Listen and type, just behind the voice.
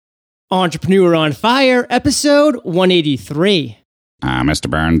Entrepreneur on Fire, episode 183. Mr.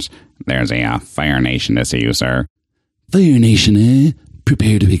 Burns, there's a Fire Nation to see you, sir. Fire Nation, eh?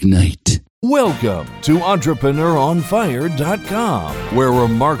 Prepare to ignite. Welcome to EntrepreneurOnFire.com, where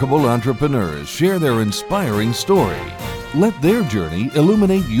remarkable entrepreneurs share their inspiring story. Let their journey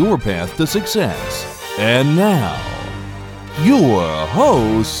illuminate your path to success. And now, your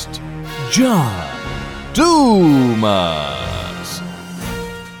host, John Dumas.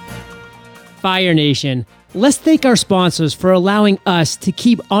 Fire Nation, let's thank our sponsors for allowing us to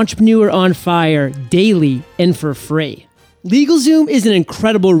keep Entrepreneur on Fire daily and for free. LegalZoom is an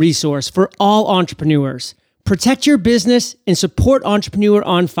incredible resource for all entrepreneurs. Protect your business and support Entrepreneur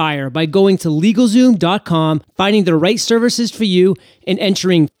on Fire by going to LegalZoom.com, finding the right services for you, and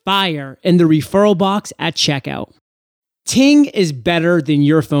entering FIRE in the referral box at checkout. Ting is better than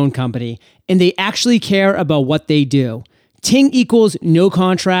your phone company, and they actually care about what they do. Ting equals no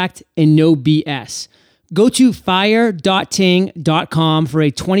contract and no BS. Go to fire.ting.com for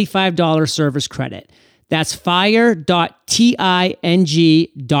a $25 service credit. That's fire.ting.com.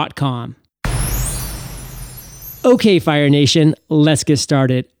 Okay, Fire Nation, let's get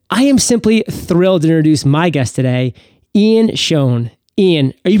started. I am simply thrilled to introduce my guest today, Ian Schoen.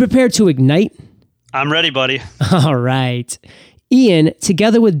 Ian, are you prepared to ignite? I'm ready, buddy. All right. Ian,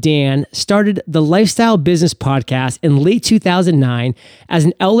 together with Dan, started the Lifestyle Business Podcast in late 2009 as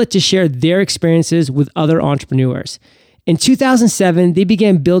an outlet to share their experiences with other entrepreneurs. In 2007, they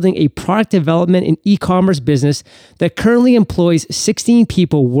began building a product development and e-commerce business that currently employs 16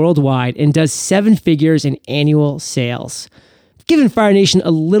 people worldwide and does 7 figures in annual sales. I've given Fire Nation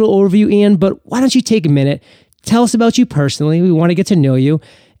a little overview, Ian, but why don't you take a minute, tell us about you personally, we want to get to know you,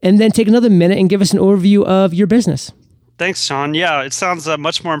 and then take another minute and give us an overview of your business. Thanks, Sean. Yeah, it sounds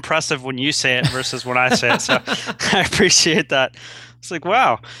much more impressive when you say it versus when I say it. So I appreciate that. It's like,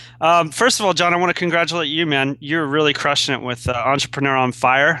 wow. First of all, John, I want to congratulate you, man. You're really crushing it with Entrepreneur on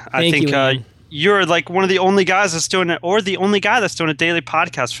Fire. I think you're like one of the only guys that's doing it, or the only guy that's doing a daily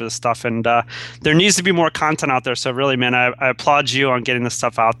podcast for this stuff. And there needs to be more content out there. So really, man, I applaud you on getting this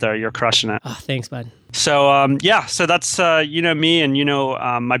stuff out there. You're crushing it. Oh, thanks, bud. So so that's me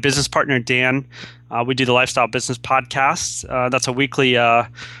and my business partner Dan. We do the Lifestyle Business Podcast. That's a weekly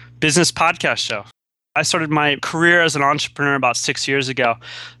business podcast show. I started my career as an entrepreneur about 6 years ago.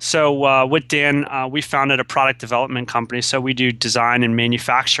 So with Dan, we founded a product development company. So we do design and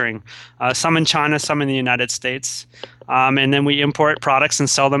manufacturing, some in China, some in the United States. And then we import products and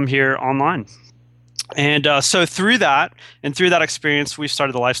sell them here online. And so through that experience, we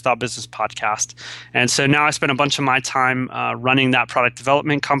started the Lifestyle Business Podcast. And so now I spend a bunch of my time running that product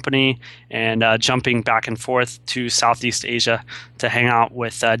development company and jumping back and forth to Southeast Asia to hang out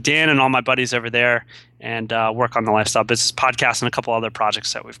with Dan and all my buddies over there and work on the Lifestyle Business Podcast and a couple other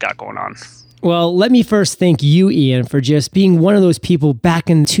projects that we've got going on. Well, let me first thank you, Ian, for just being one of those people back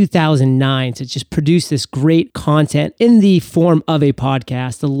in 2009 to just produce this great content in the form of a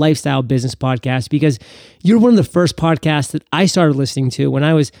podcast, the Lifestyle Business Podcast, because you're one of the first podcasts that I started listening to when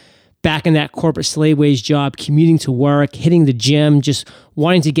I was back in that corporate slave wage job, commuting to work, hitting the gym, just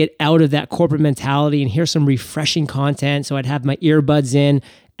wanting to get out of that corporate mentality and hear some refreshing content. So I'd have my earbuds in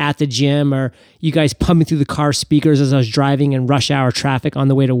at the gym, or you guys pumping through the car speakers as I was driving in rush hour traffic on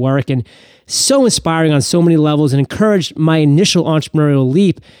the way to work. And so inspiring on so many levels and encouraged my initial entrepreneurial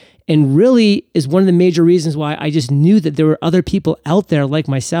leap, and really is one of the major reasons why I just knew that there were other people out there like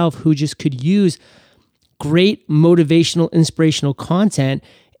myself who just could use great motivational, inspirational content,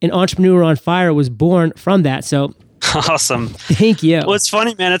 and Entrepreneur on Fire was born from that. So awesome. Thank you. Well, it's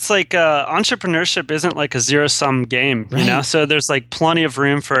funny, man. It's like entrepreneurship isn't like a zero-sum game, right? You know? So there's like plenty of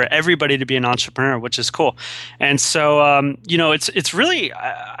room for everybody to be an entrepreneur, which is cool. And so, it's really,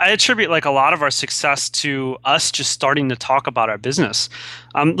 I attribute like a lot of our success to us just starting to talk about our business.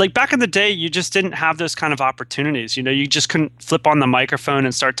 Like back in the day, you just didn't have those kind of opportunities. You know, you just couldn't flip on the microphone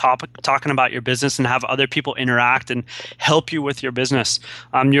and start talking about your business and have other people interact and help you with your business.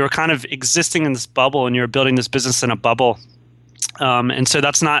 You were kind of existing in this bubble, and you were building this business in a bubble. And so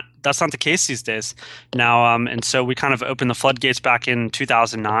that's not the case these days now. And so we kind of opened the floodgates back in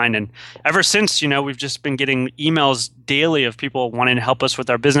 2009. And ever since, we've just been getting emails daily of people wanting to help us with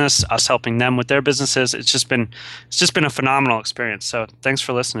our business, us helping them with their businesses. It's just been a phenomenal experience. So thanks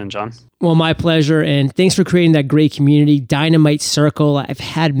for listening, John. Well, my pleasure. And thanks for creating that great community, Dynamite Circle. I've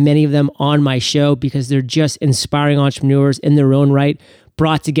had many of them on my show because they're just inspiring entrepreneurs in their own right,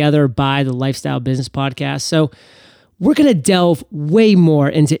 brought together by the Lifestyle Business Podcast. So we're going to delve way more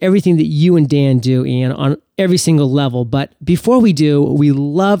into everything that you and Dan do, Ian, on every single level. But before we do, we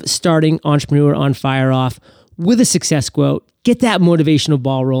love starting Entrepreneur on Fire off with a success quote. get that motivational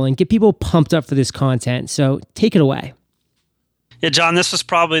ball rolling, get people pumped up for this content. So take it away. Yeah, John, this was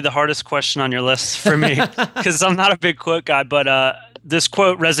probably the hardest question on your list for me because I'm not a big quote guy, but this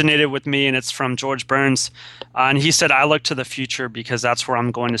quote resonated with me, and it's from George Burns. And he said, "I look to the future because that's where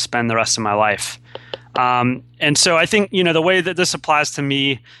I'm going to spend the rest of my life." And so I think, the way that this applies to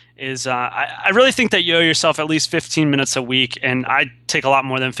me is I really think that you owe yourself at least 15 minutes a week, and I take a lot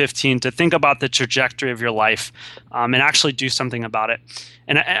more than 15, to think about the trajectory of your life and actually do something about it.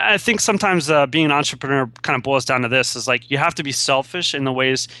 And I think sometimes being an entrepreneur kind of boils down to this, is like you have to be selfish in the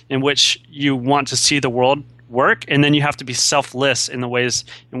ways in which you want to see the world work, and then you have to be selfless in the ways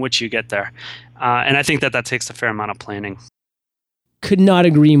in which you get there. And I think that takes a fair amount of planning. Could not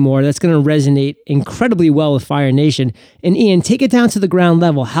agree more. That's going to resonate incredibly well with Fire Nation. And Ian, take it down to the ground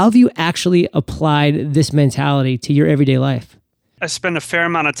level. How have you actually applied this mentality to your everyday life? I spend a fair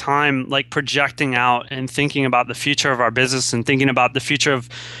amount of time projecting out and thinking about the future of our business and thinking about the future of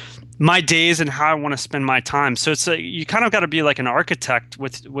my days and how I want to spend my time. So it's you kind of got to be like an architect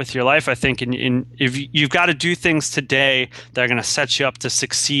with your life, I think. And if you've got to do things today that are going to set you up to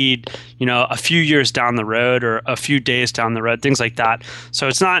succeed, a few years down the road or a few days down the road, things like that. So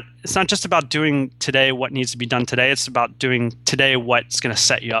it's not just about doing today what needs to be done today. It's about doing today what's going to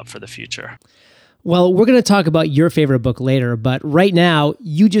set you up for the future. Well, we're going to talk about your favorite book later, but right now,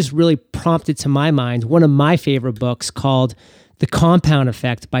 you just really prompted to my mind one of my favorite books called The Compound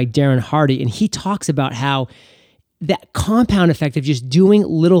Effect by Darren Hardy. And he talks about how that compound effect of just doing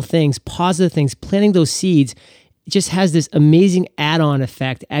little things, positive things, planting those seeds, just has this amazing add-on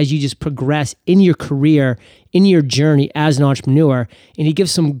effect as you just progress in your career, in your journey as an entrepreneur. And he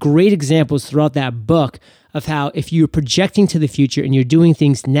gives some great examples throughout that book of how if you're projecting to the future and you're doing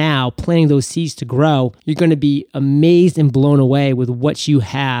things now, planting those seeds to grow, you're going to be amazed and blown away with what you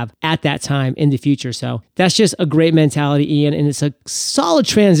have at that time in the future. So that's just a great mentality, Ian. And it's a solid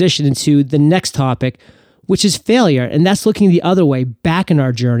transition into the next topic, which is failure. And that's looking the other way back in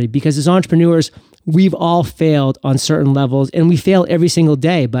our journey, because as entrepreneurs, we've all failed on certain levels, and we fail every single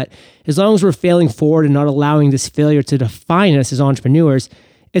day. But as long as we're failing forward and not allowing this failure to define us as entrepreneurs,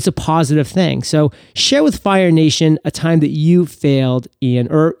 it's a positive thing. So share with Fire Nation a time that you failed,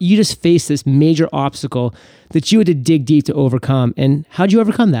 Ian, or you just faced this major obstacle that you had to dig deep to overcome. And how'd you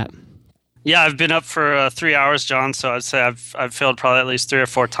overcome that? Yeah, I've been up for 3 hours, John. So I'd say I've failed probably at least 3 or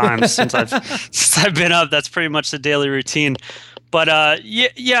 4 times since I've been up. That's pretty much the daily routine. But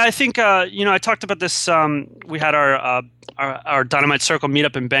I think I talked about this. We had our Dynamite Circle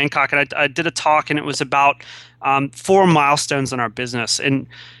meetup in Bangkok, and I did a talk, and it was about 4 milestones in our business,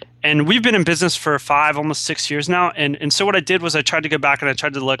 and we've been in business for 5, almost 6 years now. And so what I did was I tried to go back and I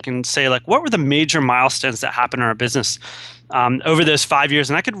tried to look and say, what were the major milestones that happened in our business over those 5 years,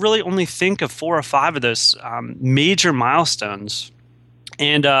 and I could really only think of 4 or 5 of those major milestones,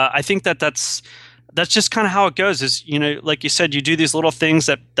 and I think that's just kind of how it goes. Is, like you said, you do these little things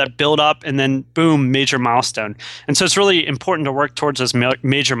that build up, and then boom, major milestone. And so it's really important to work towards those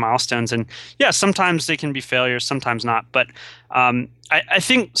major milestones. And yeah, sometimes they can be failures, sometimes not. But I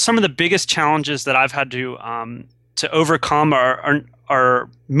think some of the biggest challenges that I've had to overcome are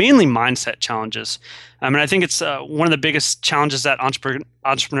mainly mindset challenges. And I think it's one of the biggest challenges that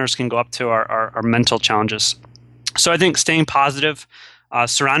entrepreneurs can go up to are mental challenges. So I think staying positive,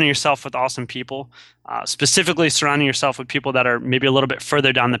 surrounding yourself with awesome people, specifically surrounding yourself with people that are maybe a little bit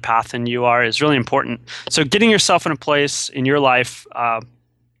further down the path than you are, is really important. So getting yourself in a place in your life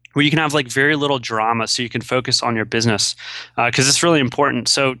where you can have very little drama, so you can focus on your business, because it's really important.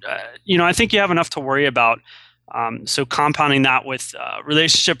 So, I think you have enough to worry about. So compounding that with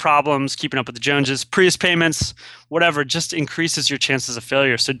relationship problems, keeping up with the Joneses, Prius payments, whatever, just increases your chances of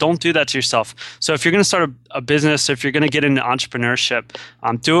failure. So don't do that to yourself. So if you're going to start a business, if you're going to get into entrepreneurship,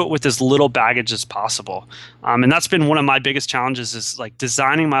 do it with as little baggage as possible. And that's been one of my biggest challenges, is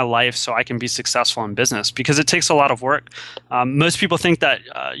designing my life so I can be successful in business, because it takes a lot of work. Most people think that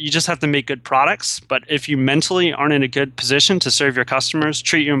you just have to make good products, but if you mentally aren't in a good position to serve your customers,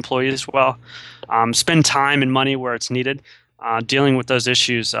 treat your employees well, spend time and money where it's needed, dealing with those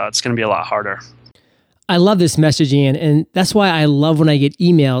issues, it's going to be a lot harder. I love this message, Ian, and that's why I love when I get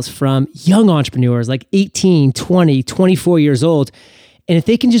emails from young entrepreneurs, 18, 20, 24 years old. And if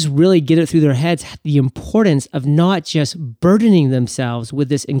they can just really get it through their heads, the importance of not just burdening themselves with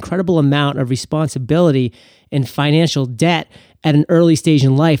this incredible amount of responsibility and financial debt at an early stage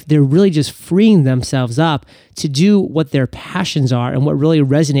in life, they're really just freeing themselves up to do what their passions are and what really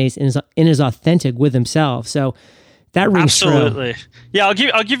resonates and is authentic with themselves. So that rings absolutely true. Yeah,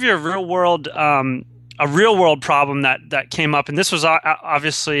 I'll give you a real world a real world problem that came up, and this was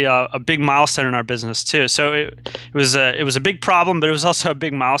obviously a big milestone in our business too. So it was a big problem, but it was also a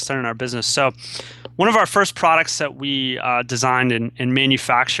big milestone in our business. So one of our first products that we designed and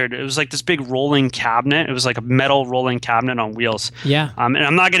manufactured, it was like this big rolling cabinet. It was like a metal rolling cabinet on wheels. Yeah. And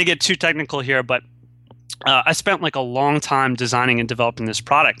I'm not going to get too technical here, but I spent like a long time designing and developing this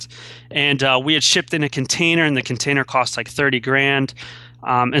product, and we had shipped in a container, and the container cost like 30 grand.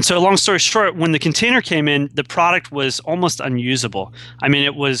 And so long story short, when the container came in, the product was almost unusable. I mean,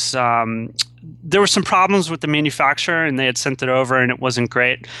 it was, there were some problems with the manufacturer, and they had sent it over and it wasn't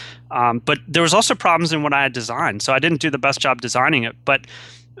great. But there was also problems in what I had designed. So I didn't do the best job designing it, but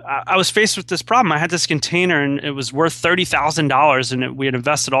I was faced with this problem. I had this container, and it was worth $30,000, and we had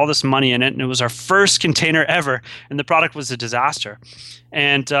invested all this money in it, and it was our first container ever, and the product was a disaster.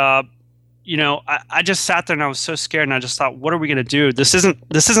 And I just sat there and I was so scared, and I just thought, what are we going to do? This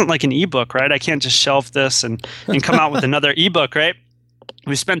isn't like an ebook, right? I can't just shelf this and come out with another ebook, right?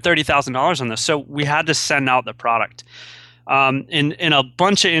 We spent $30,000 on this, so we had to send out the product. And a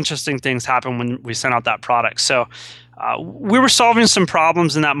bunch of interesting things happened when we sent out that product. So we were solving some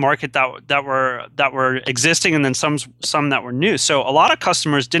problems in that market that were existing, and then some that were new. So a lot of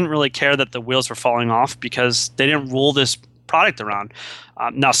customers didn't really care that the wheels were falling off because they didn't roll this product around.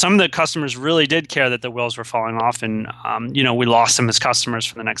 Now, some of the customers really did care that the wheels were falling off, and we lost them as customers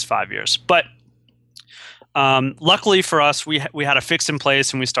for the next 5 years. But luckily for us, we had a fix in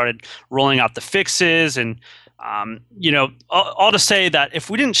place, and we started rolling out the fixes. And all to say that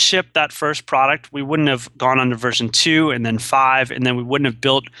if we didn't ship that first product, we wouldn't have gone on to version 2 and then 5, and then we wouldn't have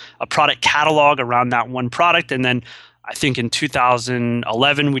built a product catalog around that one product. And then I think in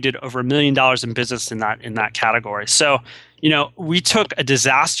 2011 we did over $1 million in business in that category. So we took a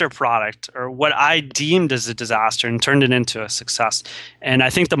disaster product, or what I deemed as a disaster, and turned it into a success. And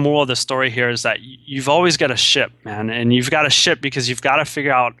I think the moral of the story here is that you've always got to ship, man. And you've got to ship because you've got to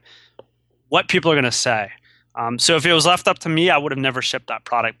figure out what people are going to say. So if it was left up to me, I would have never shipped that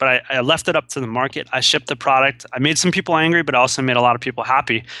product. But I left it up to the market. I shipped the product. I made some people angry, but I also made a lot of people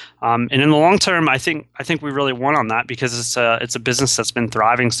happy. And in the long term, I think we really won on that, because it's a business that's been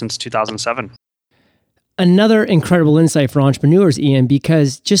thriving since 2007. Another incredible insight for entrepreneurs, Ian,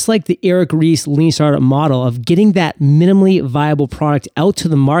 because just like the Eric Ries lean startup model of getting that minimally viable product out to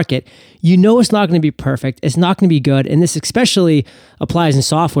the market, it's not going to be perfect. It's not going to be good. And this especially applies in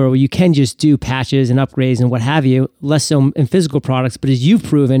software, where you can just do patches and upgrades and what have you, less so in physical products. But as you've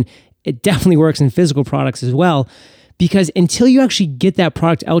proven, it definitely works in physical products as well. Because until you actually get that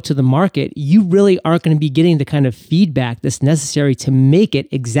product out to the market, you really aren't going to be getting the kind of feedback that's necessary to make it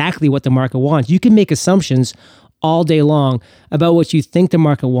exactly what the market wants. You can make assumptions all day long about what you think the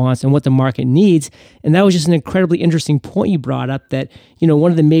market wants and what the market needs. And that was just an incredibly interesting point you brought up, that,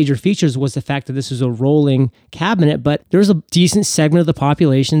 one of the major features was the fact that this was a rolling cabinet, but there's a decent segment of the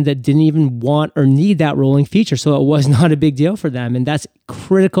population that didn't even want or need that rolling feature. So it was not a big deal for them. And that's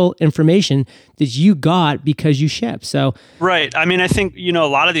critical information that you got because you ship. So right. I mean, I think, a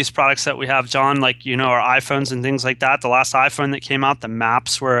lot of these products that we have, John, like, our iPhones and things like that, the last iPhone that came out, the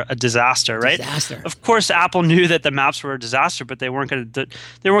maps were a disaster, right? Disaster. Of course, Apple knew that the maps were a disaster, but they weren't going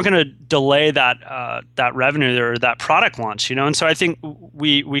to delay that revenue or that product launch, And so I think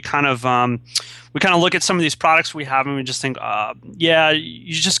we kind of look at some of these products we have, and we just think,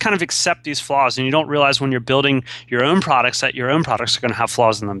 you just kind of accept these flaws, and you don't realize when you're building your own products that your own products are going to have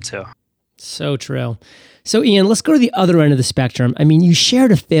flaws in them too. So true. So Ian, let's go to the other end of the spectrum. I mean, you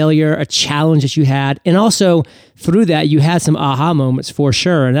shared a failure, a challenge that you had, and also through that, you had some aha moments for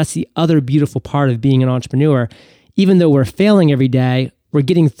sure. And that's the other beautiful part of being an entrepreneur. Even though we're failing every day, we're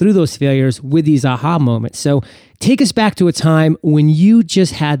getting through those failures with these aha moments. So take us back to a time when you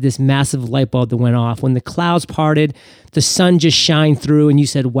just had this massive light bulb that went off, when the clouds parted, the sun just shined through, and you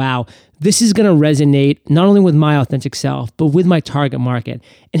said, wow, this is going to resonate not only with my authentic self, but with my target market.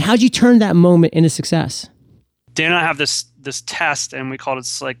 And how'd you turn that moment into success? Dan and I have this test, and we call it,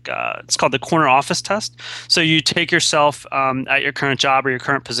 it's called the corner office test. So you take yourself at your current job or your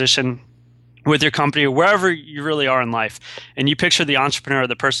current position with your company or wherever you really are in life, and you picture the entrepreneur,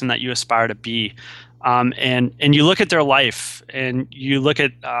 the person that you aspire to be. And you look at their life, and you look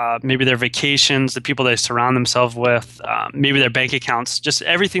at maybe their vacations, the people they surround themselves with, maybe their bank accounts, just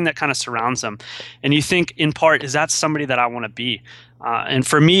everything that kind of surrounds them. And you think, in part, is that somebody that I want to be? And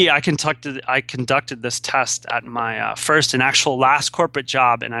for me, I conducted this test at my first and actual last corporate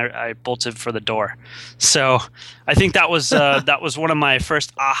job, and I bolted for the door. So I think that was one of my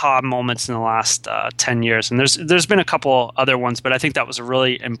first aha moments in the last 10 years. And there's been a couple other ones, but I think that was a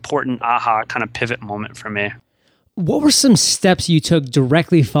really important aha kind of pivot moment for me. What were some steps you took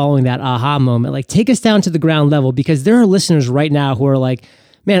directly following that aha moment? Like, take us down to the ground level, because there are listeners right now who are like,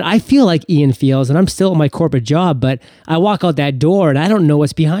 man, I feel like Ian feels, and I'm still in my corporate job, but I walk out that door and I don't know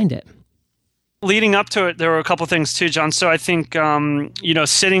what's behind it. Leading up to it, there were a couple things too, John. So I think,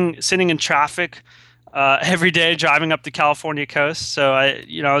 sitting in traffic every day, driving up the California coast. So I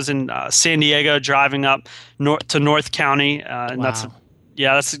was in San Diego, driving up to North County, and Wow.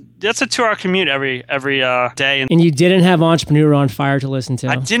 that's a 2-hour commute every day. And you didn't have Entrepreneur on Fire to listen to.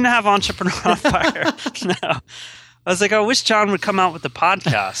 I didn't have Entrepreneur on Fire. No. I was like, I wish John would come out with the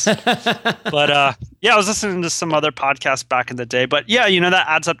podcast. But I was listening to some other podcasts back in the day. But that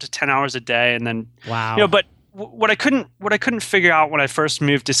adds up to 10 hours a day. And then, wow. But what I couldn't figure out when I first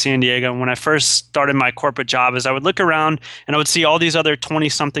moved to San Diego and when I first started my corporate job is I would look around and I would see all these other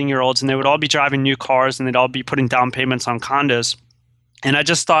 20-something-year-olds, and they would all be driving new cars and they'd all be putting down payments on condos. And I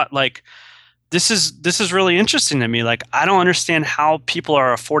just thought, like, this is really interesting to me. Like, I don't understand how people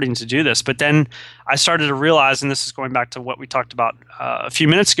are affording to do this. But then I started to realize, and this is going back to what we talked about a few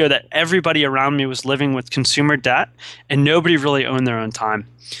minutes ago, that everybody around me was living with consumer debt and nobody really owned their own time.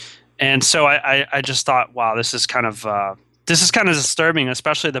 And so I just thought, wow, this is kind of disturbing,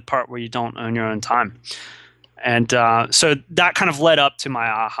 especially the part where you don't own your own time. And so that kind of led up to my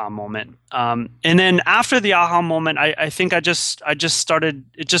aha moment. And then after the aha moment, I think it just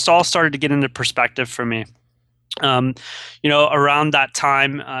all started to get into perspective for me. Around that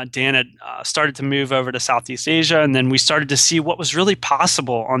time, Dan had started to move over to Southeast Asia, and then we started to see what was really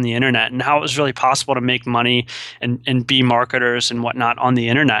possible on the internet and how it was really possible to make money and be marketers and whatnot on the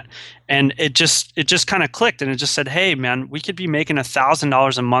internet. And it just kind of clicked, and it just said, hey, man, we could be making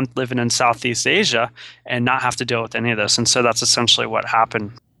 $1,000 a month living in Southeast Asia and not have to deal with any of this. And so that's essentially what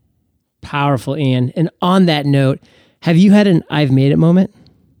happened. Powerful, Ian. And on that note, have you had an I've made it moment?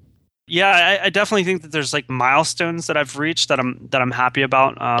 Yeah, I definitely think that there's like milestones that I've reached that I'm happy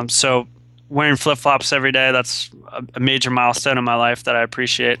about. So wearing flip-flops every day, that's a major milestone in my life that I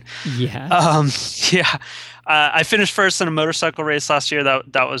appreciate. Yeah. I finished first in a motorcycle race last year.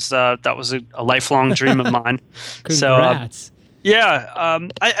 That was a lifelong dream of mine. Congrats.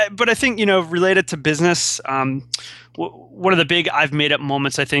 But I think, related to business, one of the big I've made it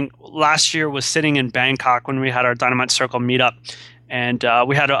moments, I think, last year was sitting in Bangkok when we had our Dynamite Circle meetup. And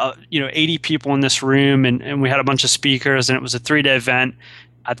we had 80 people in this room, and we had a bunch of speakers, and it was a 3-day event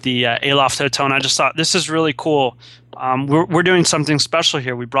at the Aloft Hotel. And I just thought, this is really cool. We're doing something special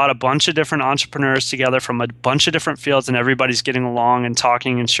here. We brought a bunch of different entrepreneurs together from a bunch of different fields, and everybody's getting along and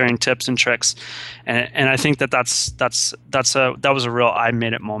talking and sharing tips and tricks. And I think that was a real I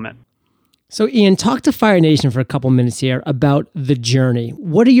made it moment. So Ian, talk to Fire Nation for a couple minutes here about the journey.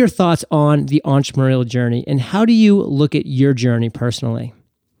 What are your thoughts on the entrepreneurial journey, and how do you look at your journey personally?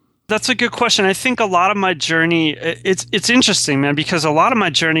 That's a good question. I think a lot of my journey, it's interesting, man, because a lot of my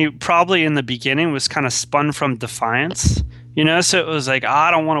journey probably in the beginning was kind of spun from defiance. So it was like,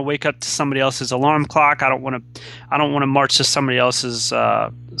 I don't want to wake up to somebody else's alarm clock. I don't want to march to somebody else's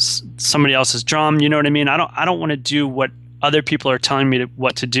drum. You know what I mean? I don't want to do what other people are telling me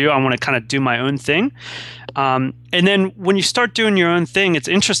what to do. I want to kind of do my own thing. And then when you start doing your own thing, it's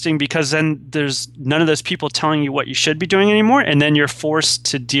interesting because then there's none of those people telling you what you should be doing anymore. And then you're forced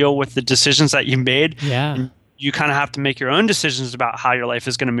to deal with the decisions that you made. Yeah. You kind of have to make your own decisions about how your life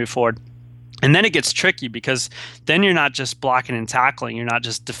is going to move forward. And then it gets tricky because then you're not just blocking and tackling. You're not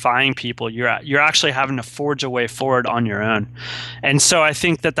just defying people. You're actually having to forge a way forward on your own. And so I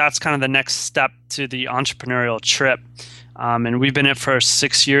think that that's kind of the next step to the entrepreneurial trip. And we've been in it for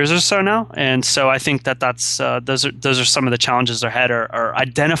 6 years or so now. And so I think that that's those are some of the challenges ahead are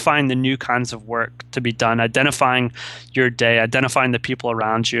identifying the new kinds of work to be done, identifying your day, identifying the people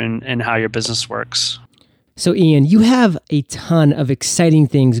around you and how your business works. So Ian, you have a ton of exciting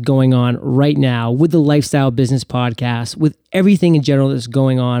things going on right now with the Lifestyle Business Podcast, with everything in general that's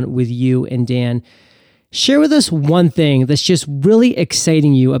going on with you and Dan. Share with us one thing that's just really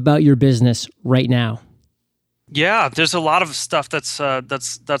exciting you about your business right now. Yeah, there's a lot of stuff that's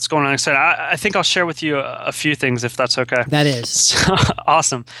going on. I think I'll share with you a few things if that's okay. That is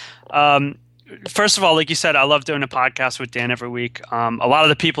awesome. First of all, like you said, I love doing a podcast with Dan every week. A lot of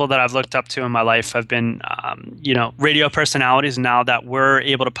the people that I've looked up to in my life have been, radio personalities. Now that we're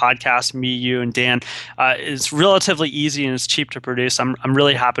able to podcast, me, you, and Dan, it's relatively easy and it's cheap to produce. I'm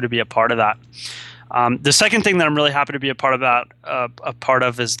really happy to be a part of that. The second thing that I'm really happy to be a part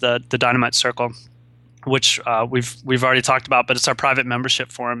of is the Dynamite Circle, which we've already talked about, but it's our private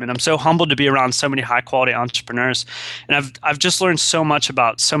membership forum. And I'm so humbled to be around so many high quality entrepreneurs. And I've just learned so much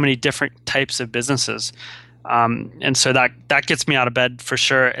about so many different types of businesses. And so that gets me out of bed for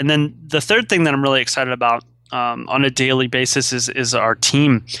sure. And then the third thing that I'm really excited about on a daily basis is our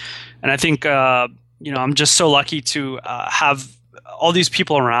team. And I think, I'm just so lucky to have all these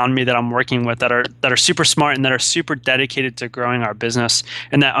people around me that I'm working with that are super smart and that are super dedicated to growing our business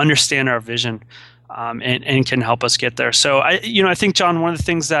and that understand our vision and can help us get there. So I think, John, one of the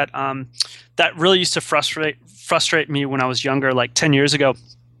things that that really used to frustrate me when I was younger, like 10 years ago,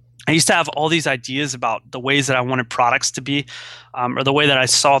 I used to have all these ideas about the ways that I wanted products to be, or the way that I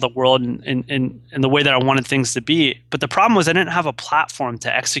saw the world and the way that I wanted things to be. But the problem was I didn't have a platform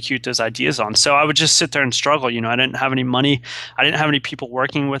to execute those ideas on. So I would just sit there and struggle. I didn't have any money. I didn't have any people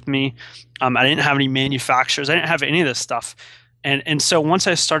working with me. I didn't have any manufacturers. I didn't have any of this stuff. And so once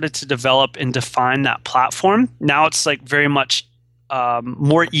I started to develop and define that platform, now it's like very much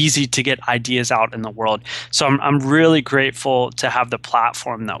more easy to get ideas out in the world. So I'm really grateful to have the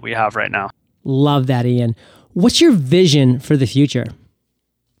platform that we have right now. Love that, Ian. What's your vision for the future?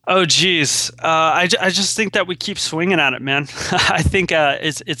 Oh, geez. I just think that we keep swinging at it, man. I think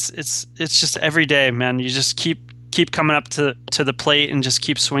it's just every day, man. You just keep coming up to the plate and just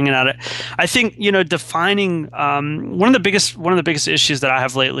keep swinging at it. I think, defining one of the biggest issues that I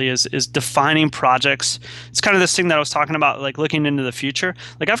have lately is defining projects. It's kind of this thing that I was talking about, like looking into the future.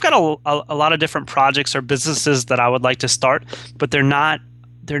 Like I've got a lot of different projects or businesses that I would like to start, but they're not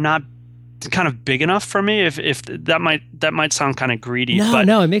kind of big enough for me. If that might sound kind of greedy.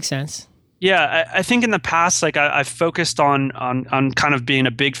 No, it makes sense. Yeah, I think in the past, like I've focused on kind of being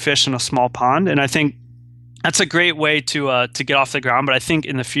a big fish in a small pond, and I think that's a great way to get off the ground. But I think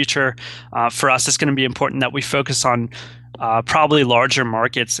in the future, for us, it's going to be important that we focus on probably larger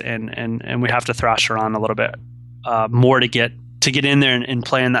markets, and we have to thrash around a little bit more to get in there and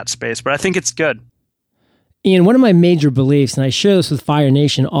play in that space. But I think it's good. Ian, one of my major beliefs, and I share this with Fire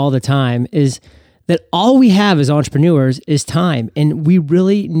Nation all the time, is that all we have as entrepreneurs is time. And we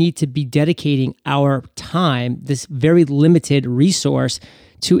really need to be dedicating our time, this very limited resource,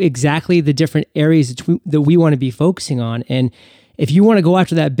 to exactly the different areas that we want to be focusing on. And if you want to go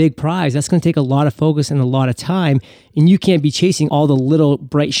after that big prize, that's going to take a lot of focus and a lot of time. And you can't be chasing all the little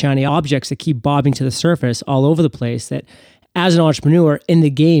bright, shiny objects that keep bobbing to the surface all over the place that as an entrepreneur in the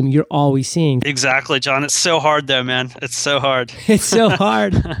game, you're always seeing. Exactly, John. It's so hard though, man. It's so hard. It's so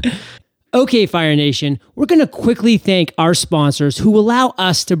hard. Okay, Fire Nation, we're going to quickly thank our sponsors who allow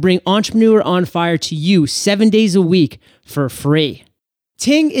us to bring Entrepreneur on Fire to you 7 days a week for free.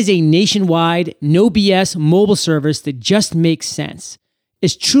 Ting is a nationwide, no BS mobile service that just makes sense.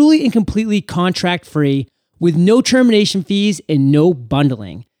 It's truly and completely contract-free with no termination fees and no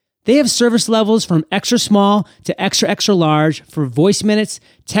bundling. They have service levels from extra small to extra, extra large for voice minutes,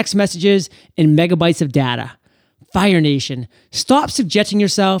 text messages, and megabytes of data. Fire Nation, stop subjecting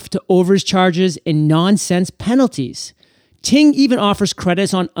yourself to overage charges and nonsense penalties. Ting even offers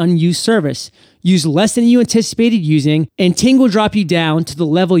credits on unused service. Use less than you anticipated using, and Ting will drop you down to the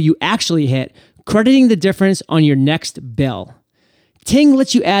level you actually hit, crediting the difference on your next bill. Ting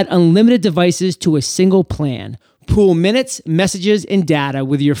lets you add unlimited devices to a single plan. Pool minutes, messages, and data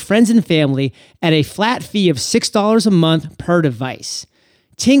with your friends and family at a flat fee of $6 a month per device.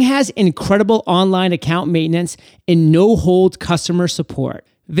 Ting has incredible online account maintenance and no-hold customer support.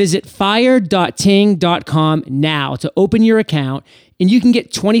 Visit fire.ting.com now to open your account, and you can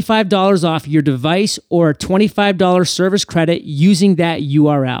get $25 off your device or a $25 service credit using that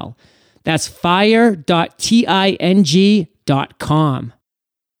URL. That's fire.ting.com.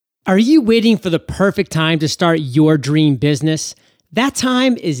 Are you waiting for the perfect time to start your dream business? That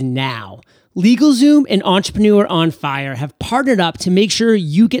time is now. LegalZoom and Entrepreneur on Fire have partnered up to make sure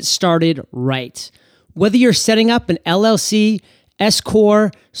you get started right. Whether you're setting up an LLC,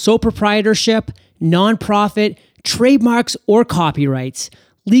 S-Corp, sole proprietorship, nonprofit, trademarks, or copyrights,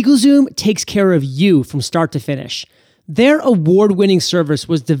 LegalZoom takes care of you from start to finish. Their award-winning service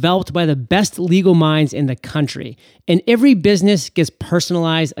was developed by the best legal minds in the country, and every business gets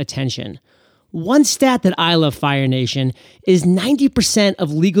personalized attention. One stat that I love, Fire Nation, is 90% of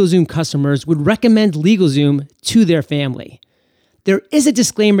LegalZoom customers would recommend LegalZoom to their family. There is a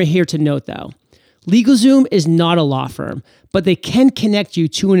disclaimer here to note, though. LegalZoom is not a law firm, but they can connect you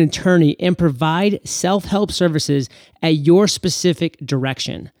to an attorney and provide self-help services at your specific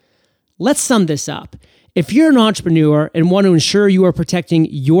direction. Let's sum this up. If you're an entrepreneur and want to ensure you are protecting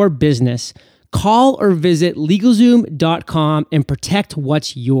your business, call or visit LegalZoom.com and protect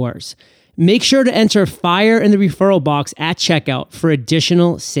what's yours. Make sure to enter FIRE in the referral box at checkout for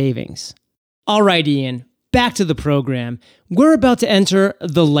additional savings. All right, Ian, back to the program. We're about to enter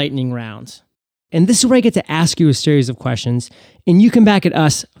the lightning round. And this is where I get to ask you a series of questions, and you come back at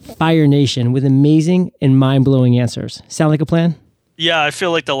us, Fire Nation, with amazing and mind-blowing answers. Sound like a plan? Yeah, I feel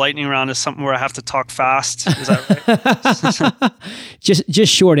like the lightning round is something where I have to talk fast. Is that right?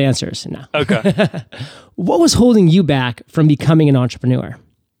 Just short answers. No. Okay. What was holding you back from becoming an entrepreneur?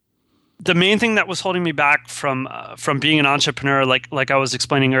 The main thing that was holding me back from being an entrepreneur, like I was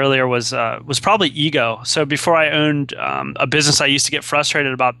explaining earlier, was probably ego. So before I owned a business, I used to get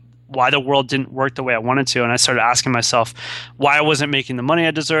frustrated about why the world didn't work the way I wanted to. And I started asking myself why I wasn't making the money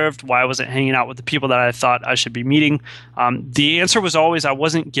I deserved, why I wasn't hanging out with the people that I thought I should be meeting. The answer was always I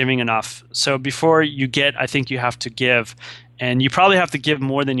wasn't giving enough. So before you get, I think you have to give. And you probably have to give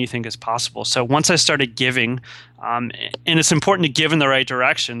more than you think is possible. So once I started giving, and it's important to give in the right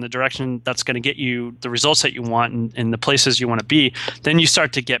direction, the direction that's going to get you the results that you want and the places you want to be, then you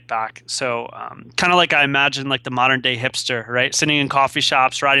start to get back. So kind of like I imagine like the modern day hipster, right? Sitting in coffee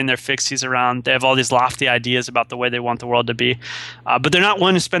shops, riding their fixies around. They have all these lofty ideas about the way they want the world to be, but they're not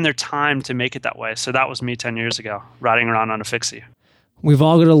willing to spend their time to make it that way. So that was me 10 years ago, riding around on a fixie. We've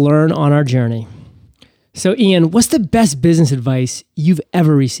all got to learn on our journey. So Ian, what's the best business advice you've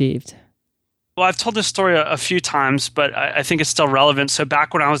ever received? Well, I've told this story a few times, but I think it's still relevant. So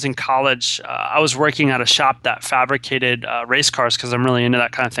back when I was in college, I was working at a shop that fabricated race cars because I'm really into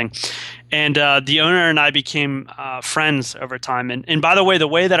that kind of thing. And the owner and I became friends over time. And by the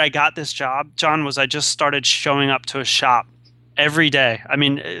way that I got this job, John, was I just started showing up to a shop every day. I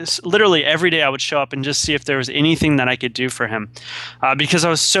mean, literally every day I would show up and just see if there was anything that I could do for him because I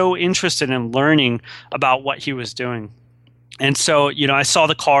was so interested in learning about what he was doing. And so, I saw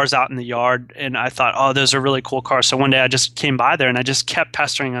the cars out in the yard and I thought, oh, those are really cool cars. So one day I just came by there and I just kept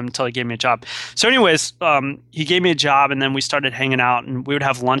pestering him until he gave me a job. So anyways, he gave me a job and then we started hanging out and we would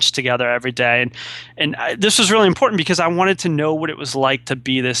have lunch together every day. And this was really important because I wanted to know what it was like to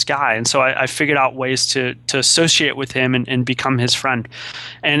be this guy. And so I figured out ways to associate with him and become his friend.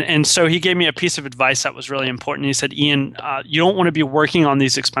 And so he gave me a piece of advice that was really important. He said, Ian, you don't want to be working on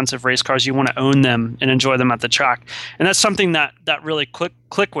these expensive race cars. You want to own them and enjoy them at the track. And that's something that really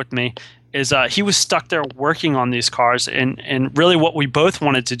clicked with me is he was stuck there working on these cars and really what we both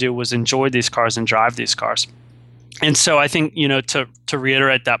wanted to do was enjoy these cars and drive these cars. And so I think, to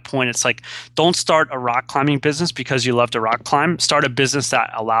reiterate that point, it's like, don't start a rock climbing business because you love to rock climb. Start a business that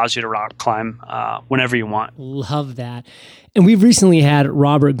allows you to rock climb whenever you want. Love that. And we've recently had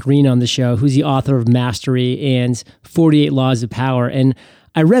Robert Greene on the show, who's the author of Mastery and 48 Laws of Power. And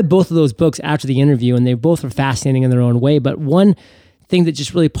I read both of those books after the interview, and they both are fascinating in their own way. But one thing that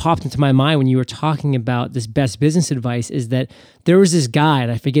just really popped into my mind when you were talking about this best business advice is that there was this guy,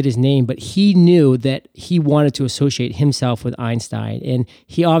 and I forget his name, but he knew that he wanted to associate himself with Einstein. And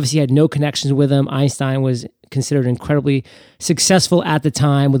he obviously had no connections with him. Einstein was considered incredibly successful at the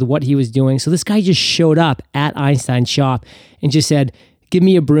time with what he was doing. So this guy just showed up at Einstein's shop and just said, "Give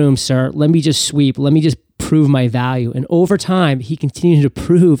me a broom, sir. Let me just sweep. Let me just prove my value." And over time, he continued to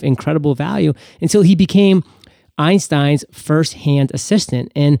prove incredible value until he became Einstein's first-hand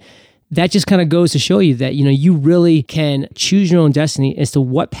assistant. And that just kind of goes to show you that, you really can choose your own destiny as to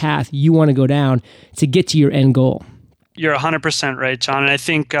what path you want to go down to get to your end goal. You're 100% right, John. And I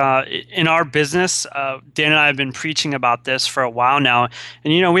think in our business, Dan and I have been preaching about this for a while now.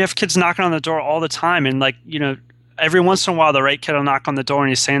 And, we have kids knocking on the door all the time. And every once in a while, the right kid will knock on the door and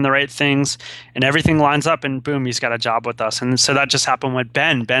he's saying the right things and everything lines up and boom, he's got a job with us. And so that just happened with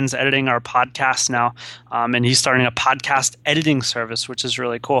Ben. Ben's editing our podcast now and he's starting a podcast editing service, which is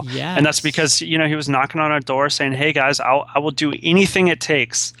really cool. Yes. And that's because, he was knocking on our door saying, hey guys, I will do anything it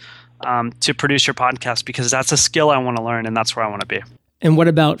takes to produce your podcast because that's a skill I want to learn and that's where I want to be. And what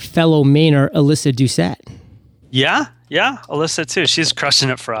about fellow Mainer, Alyssa Doucette? Yeah, Alyssa too. She's crushing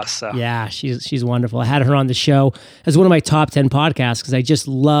it for us. So. Yeah, she's wonderful. I had her on the show as one of my top 10 podcasts because I just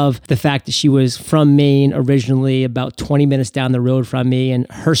love the fact that she was from Maine originally, about 20 minutes down the road from me, and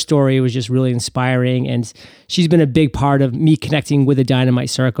her story was just really inspiring. And she's been a big part of me connecting with the Dynamite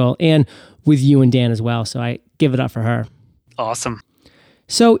Circle and with you and Dan as well. So I give it up for her. Awesome.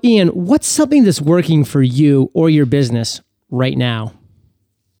 So Ian, what's something that's working for you or your business right now?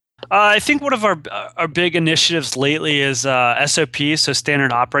 I think one of our big initiatives lately is SOPs, so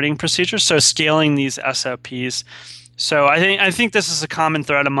standard operating procedures. So scaling these SOPs. So I think this is a common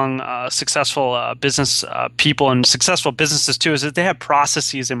thread among successful business people and successful businesses too, is that they have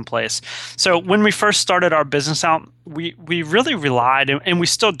processes in place. So when we first started our business out, we really relied, and we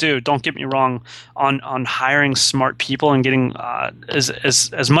still do, don't get me wrong, on hiring smart people and getting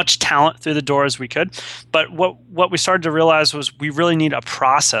as much talent through the door as we could. But what we started to realize was we really need a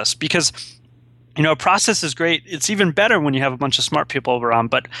process because A process is great. It's even better when you have a bunch of smart people around,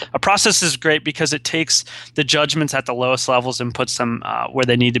 but a process is great because it takes the judgments at the lowest levels and puts them where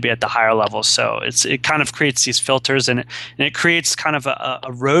they need to be at the higher levels. So it kind of creates these filters, and it creates kind of a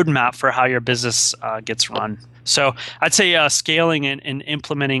roadmap for how your business gets run. So I'd say scaling and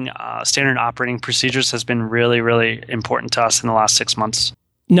implementing standard operating procedures has been really, really important to us in the last 6 months.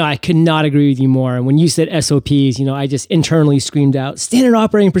 No, I could not agree with you more. And when you said SOPs, I just internally screamed out standard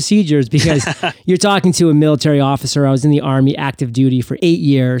operating procedures because you're talking to a military officer. I was in the Army active duty for 8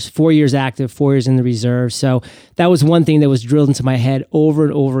 years, 4 years active, 4 years in the reserve. So that was one thing that was drilled into my head over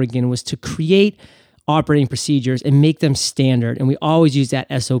and over again, was to create operating procedures and make them standard. And we always use that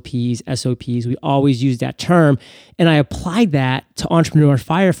SOPs. We always use that term. And I applied that to Entrepreneur on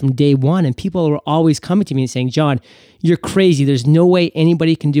Fire from day one. And people were always coming to me and saying, John, you're crazy. There's no way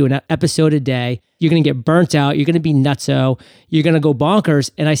anybody can do an episode a day. You're going to get burnt out. You're going to be nutso. You're going to go bonkers.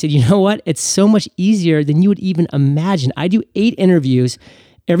 And I said, you know what? It's so much easier than you would even imagine. I do 8 interviews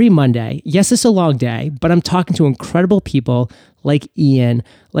every Monday. Yes, it's a long day, but I'm talking to incredible people like Ian,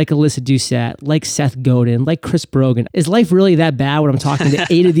 like Alyssa Doucette, like Seth Godin, like Chris Brogan. Is life really that bad when I'm talking to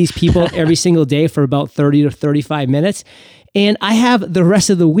 8 of these people every single day for about 30 to 35 minutes? And I have the rest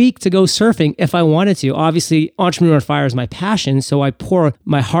of the week to go surfing if I wanted to. Obviously, Entrepreneur on Fire is my passion, so I pour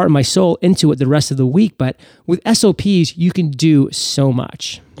my heart and my soul into it the rest of the week. But with SOPs, you can do so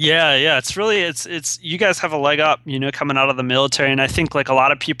much. Yeah. It's really, you guys have a leg up, coming out of the military. And I think like a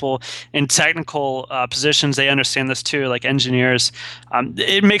lot of people in technical positions, they understand this too, like engineers.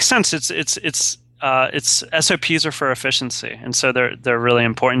 It makes sense. It's SOPs are for efficiency, and so they're really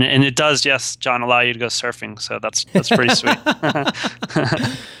important. And it does, yes, John, allow you to go surfing. So that's pretty sweet.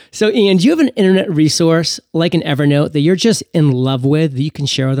 So, Ian, do you have an internet resource like an Evernote that you're just in love with that you can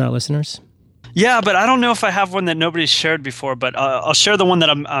share with our listeners? Yeah, but I don't know if I have one that nobody's shared before. But I'll share the one that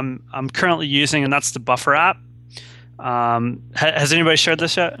I'm currently using, and that's the Buffer app. Has anybody shared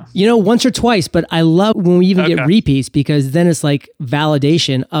this yet? Once or twice, but I love when we even get repeats because then it's like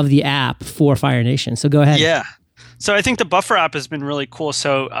validation of the app for Fire Nation. So go ahead. Yeah. So I think the Buffer app has been really cool.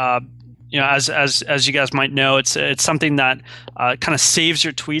 So, as you guys might know, it's something that kind of saves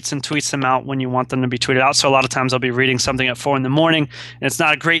your tweets and tweets them out when you want them to be tweeted out. So a lot of times I'll be reading something at 4 a.m, and it's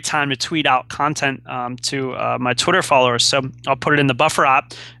not a great time to tweet out content to my Twitter followers. So I'll put it in the Buffer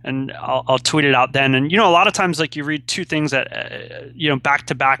app and I'll tweet it out then. And a lot of times like you read 2 things that back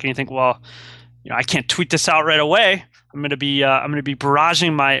to back, and you think, well, I can't tweet this out right away. I'm going to be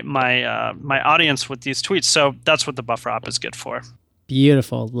barraging my audience with these tweets. So that's what the Buffer app is good for.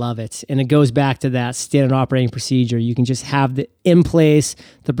 Beautiful. Love it. And it goes back to that standard operating procedure. You can just have it in place,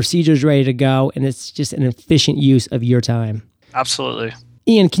 the procedure's ready to go, and it's just an efficient use of your time. Absolutely.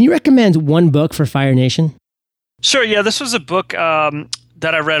 Ian, can you recommend one book for Fire Nation? Sure. Yeah, this was a book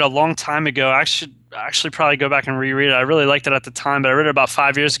that I read a long time ago. I should actually probably go back and reread it. I really liked it at the time, but I read it about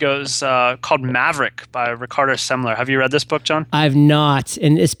 5 years ago. It was called Maverick by Ricardo Semler. Have you read this book, John? I've not,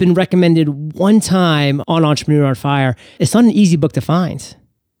 and it's been recommended one time on Entrepreneur on Fire. It's not an easy book to find.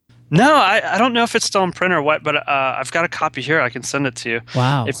 No, I don't know if it's still in print or what, but I've got a copy here. I can send it to you.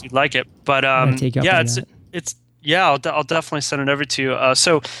 Wow. If you'd like it. But I'll definitely send it over to you.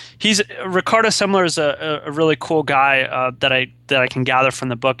 So Ricardo Semler is a really cool guy that I can gather from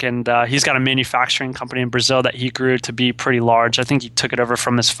the book, and he's got a manufacturing company in Brazil that he grew to be pretty large. I think he took it over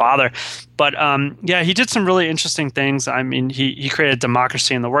from his father, but he did some really interesting things. I mean, he created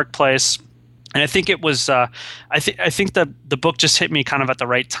democracy in the workplace. And I think it was, I think the book just hit me kind of at the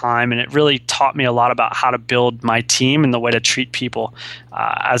right time, and it really taught me a lot about how to build my team and the way to treat people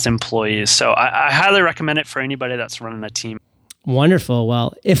as employees. So I highly recommend it for anybody that's running a team. Wonderful.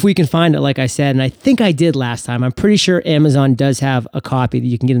 Well, if we can find it, like I said, and I think I did last time, I'm pretty sure Amazon does have a copy that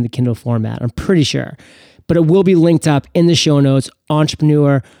you can get in the Kindle format. I'm pretty sure. But it will be linked up in the show notes,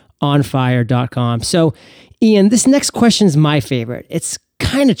 entrepreneuronfire.com. So, Ian, this next question is my favorite. It's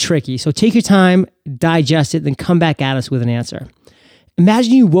kind of tricky. So take your time, digest it, then come back at us with an answer.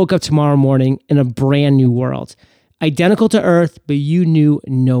 Imagine you woke up tomorrow morning in a brand new world, identical to Earth, but you knew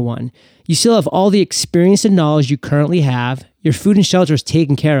no one. You still have all the experience and knowledge you currently have. Your food and shelter is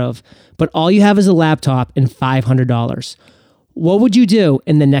taken care of, but all you have is a laptop and $500. What would you do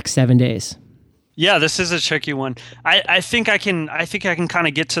in the next 7 days? Yeah, this is a tricky one. I think I can kind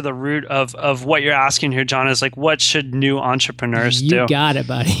of get to the root of what you're asking here, John, is like, what should new entrepreneurs do? You got it,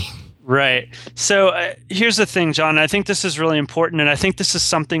 buddy. Right. So here's the thing, John. I think this is really important. And I think this is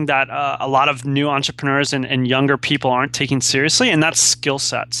something that a lot of new entrepreneurs and younger people aren't taking seriously, and that's skill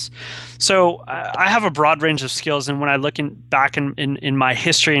sets. So I have a broad range of skills. And when I look back in my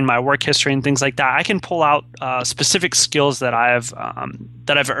history and my work history and things like that, I can pull out specific skills that I've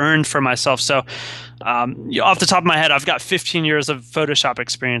earned for myself. So off the top of my head, I've got 15 years of Photoshop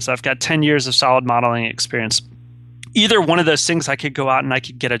experience. I've got 10 years of solid modeling experience. Either one of those things I could go out and I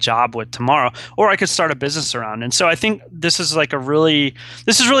could get a job with tomorrow, or I could start a business around. And so I think this is really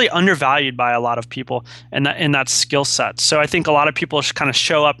undervalued by a lot of people in that skill set. So I think a lot of people kind of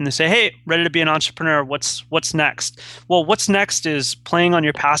show up and they say, hey, ready to be an entrepreneur. What's next? Well, what's next is playing on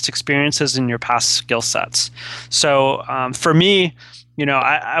your past experiences and your past skill sets. So for me,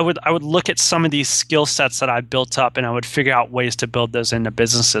 I would look at some of these skill sets that I built up, and I would figure out ways to build those into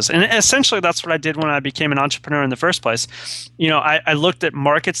businesses. And essentially, that's what I did when I became an entrepreneur in the first place. I looked at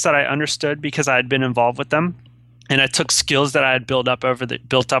markets that I understood because I had been involved with them, and I took skills that I had built up over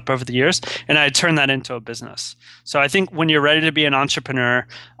the years, and I had turned that into a business. So I think when you're ready to be an entrepreneur,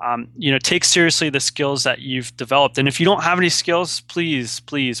 take seriously the skills that you've developed. And if you don't have any skills, please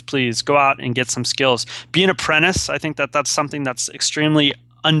go out and get some skills. Be an apprentice. I think that's something that's extremely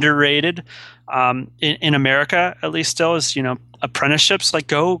underrated in America, at least still, is apprenticeships. Like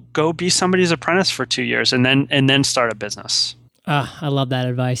go be somebody's apprentice for 2 years and then start a business. I love that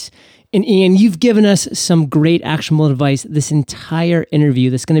advice. And Ian, you've given us some great actionable advice this entire interview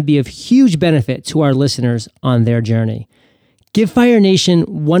that's going to be of huge benefit to our listeners on their journey. Give Fire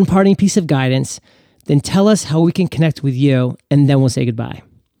Nation one parting piece of guidance, then tell us how we can connect with you, and then we'll say goodbye.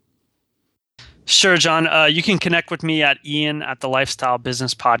 Sure, John. You can connect with me at Ian at the Lifestyle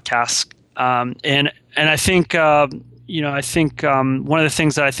Business Podcast. And I think one of the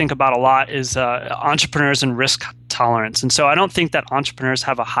things that I think about a lot is entrepreneurs and risk tolerance. And so I don't think that entrepreneurs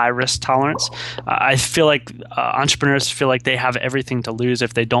have a high risk tolerance. I feel like entrepreneurs feel like they have everything to lose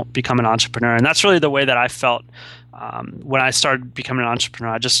if they don't become an entrepreneur. And that's really the way that I felt when I started becoming an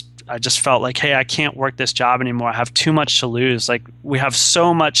entrepreneur. I just felt like, hey, I can't work this job anymore. I have too much to lose. Like we have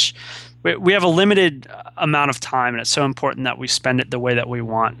so much. We have a limited amount of time, and it's so important that we spend it the way that we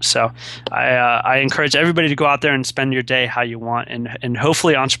want. So I encourage everybody to go out there and spend your day how you want, and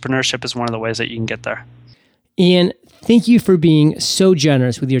hopefully entrepreneurship is one of the ways that you can get there. Ian, thank you for being so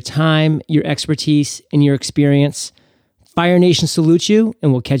generous with your time, your expertise, and your experience. Fire Nation salutes you,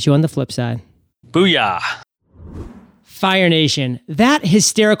 and we'll catch you on the flip side. Booyah! Fire Nation, that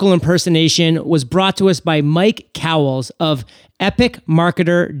hysterical impersonation was brought to us by Mike Cowles of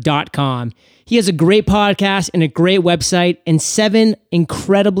epicmarketer.com. He has a great podcast and a great website and 7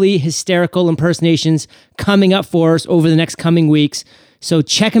 incredibly hysterical impersonations coming up for us over the next coming weeks. So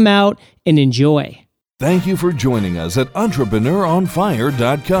check him out and enjoy. Thank you for joining us at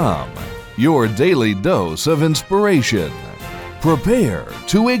entrepreneuronfire.com, your daily dose of inspiration. Prepare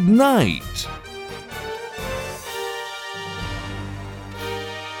to ignite.